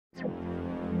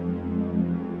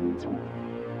Hello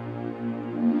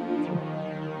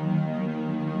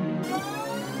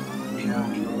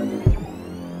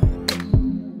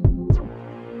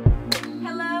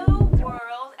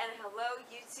world and hello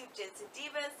YouTube Gents and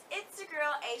Divas. It's your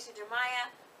girl Ashia Dimiya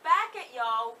back at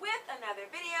y'all with another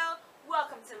video.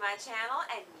 Welcome to my channel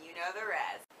and you know the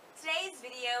rest. Today's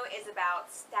video is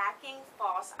about stacking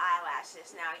false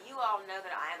eyelashes. Now you all know that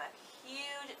I am a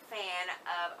huge fan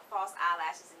of false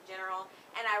eyelashes in general,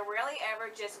 and I rarely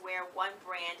ever just wear one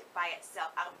brand by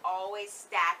itself. I'm always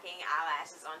stacking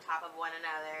eyelashes on top of one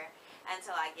another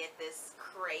until I get this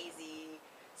crazy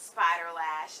spider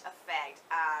lash effect.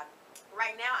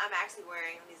 Right now I'm actually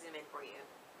wearing, let me zoom in for you.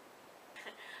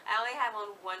 I only have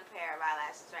on one pair of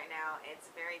eyelashes right now. It's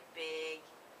a very big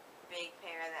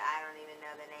pair that I don't even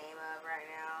know the name of right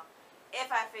now. If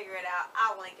I figure it out,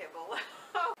 I'll link it below.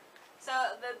 So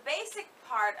the basic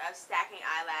part of stacking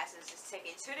eyelashes is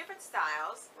taking two different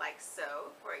styles, like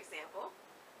so, for example.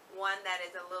 One that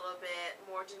is a little bit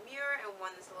more demure and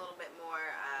one that's a little bit more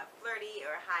flirty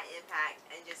or high impact,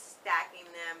 and just stacking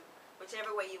them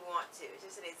whichever way you want to.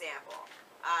 Just an example.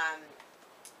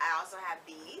 I also have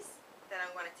these that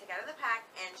I'm going to take out of the pack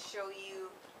and show you,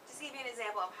 just give you an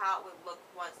example of how it would look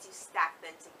once you stack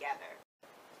them together.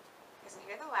 So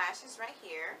here are the lashes right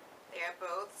here. They are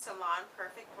both Salon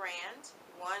Perfect brand.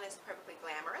 One is Perfectly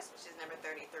Glamorous, which is number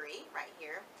 33 right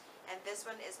here. And this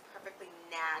one is Perfectly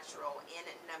Natural in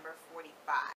number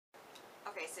 45.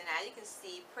 Okay, so now you can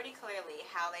see pretty clearly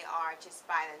how they are just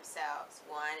by themselves.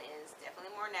 One is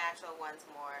definitely more natural, one's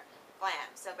more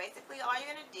glam. So basically all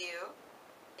you're going to do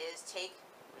is take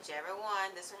whichever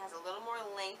one, this one has a little more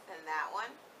length than that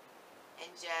one, and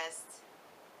just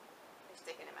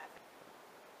stick it in my face,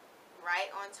 right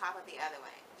on top of the other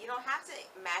one. You don't have to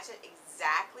match it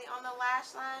exactly on the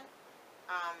lash line.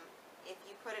 If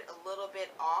you put it a little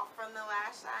bit off from the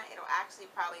lash line, it'll actually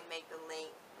probably make the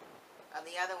length of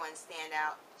the other one stand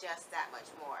out just that much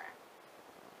more.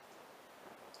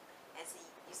 And so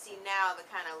you see now the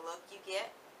kind of look you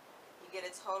get. You get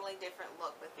a totally different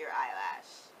look with your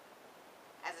eyelash.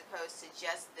 As opposed to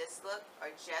just this look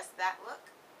or just that look,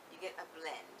 you get a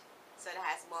blend. So it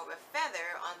has more of a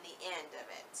feather on the end of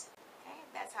it. Okay,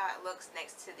 that's how it looks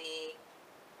next to the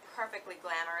Perfectly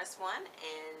Glamorous one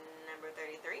in number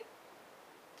 33.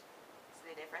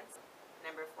 The difference.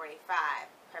 Number 45,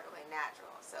 Perfectly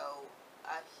Natural. So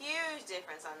a huge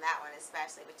difference on that one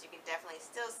especially, but you can definitely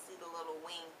still see the little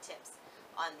wing tips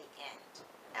on the end.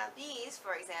 Now these,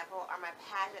 for example, are my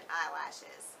pageant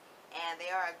eyelashes, and they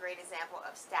are a great example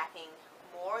of stacking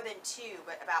more than two,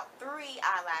 but about 3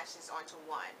 eyelashes onto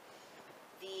one.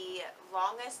 The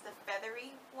longest, the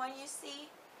feathery one you see,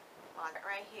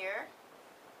 right here,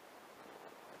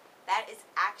 that is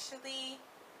actually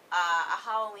a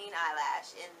Halloween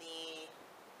eyelash in the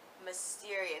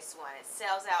mysterious one. It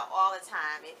sells out all the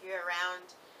time. If you're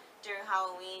around during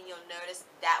Halloween, you'll notice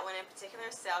that one in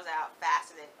particular sells out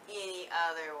faster than any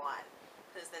other one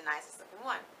because it's the nicest looking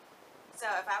one. So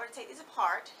if I were to take these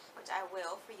apart, which I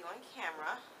will for you on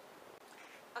camera.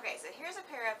 Okay, so here's a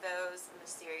pair of those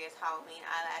mysterious Halloween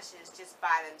eyelashes just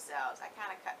by themselves. I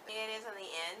kind of cut it is on the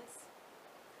ends.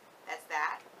 That's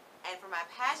that. And for my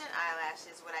pageant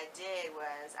eyelashes, what I did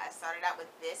was I started out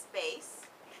with this base,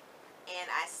 and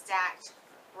I stacked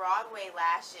Broadway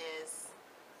lashes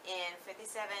in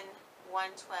 57,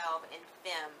 112, and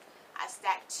Femme. I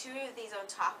stacked 2 of these on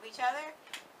top of each other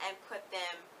and put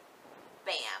them,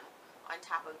 bam, on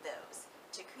top of those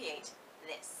to create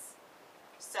this.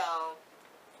 So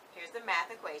here's the math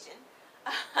equation.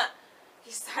 You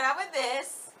start out with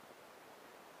this,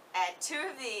 add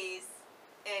 2 of these,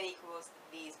 and it equals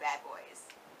these bad boys.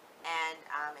 And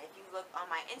if you look on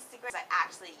my Instagram, I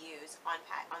actually use on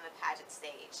the pageant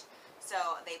stage. So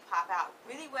they pop out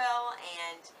really well,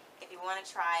 and if you want to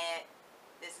try it,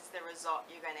 this is the result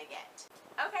you're going to get.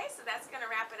 Okay, so that's going to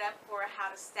wrap it up for how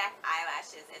to stack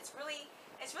eyelashes. It's really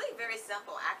very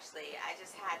simple, actually. I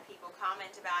just had people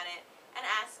comment about it and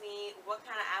ask me what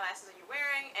kind of eyelashes are you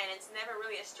wearing, and it's never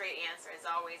really a straight answer. It's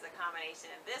always a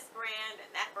combination of this brand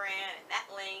and that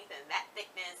length and that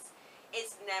thickness.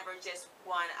 It's never just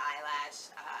one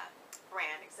eyelash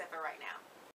brand, except for right now.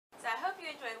 So I hope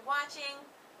you enjoyed watching.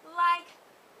 Like,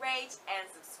 rate, and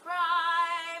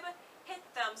subscribe. Hit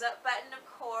the thumbs up button, of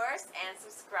course, and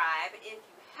subscribe if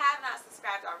you have not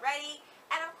subscribed already.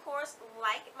 And of course,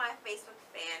 like my Facebook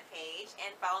fan page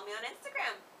and follow me on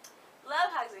Instagram. Love,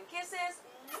 hugs, and kisses.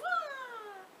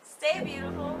 Mwah! Stay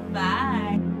beautiful.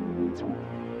 Bye.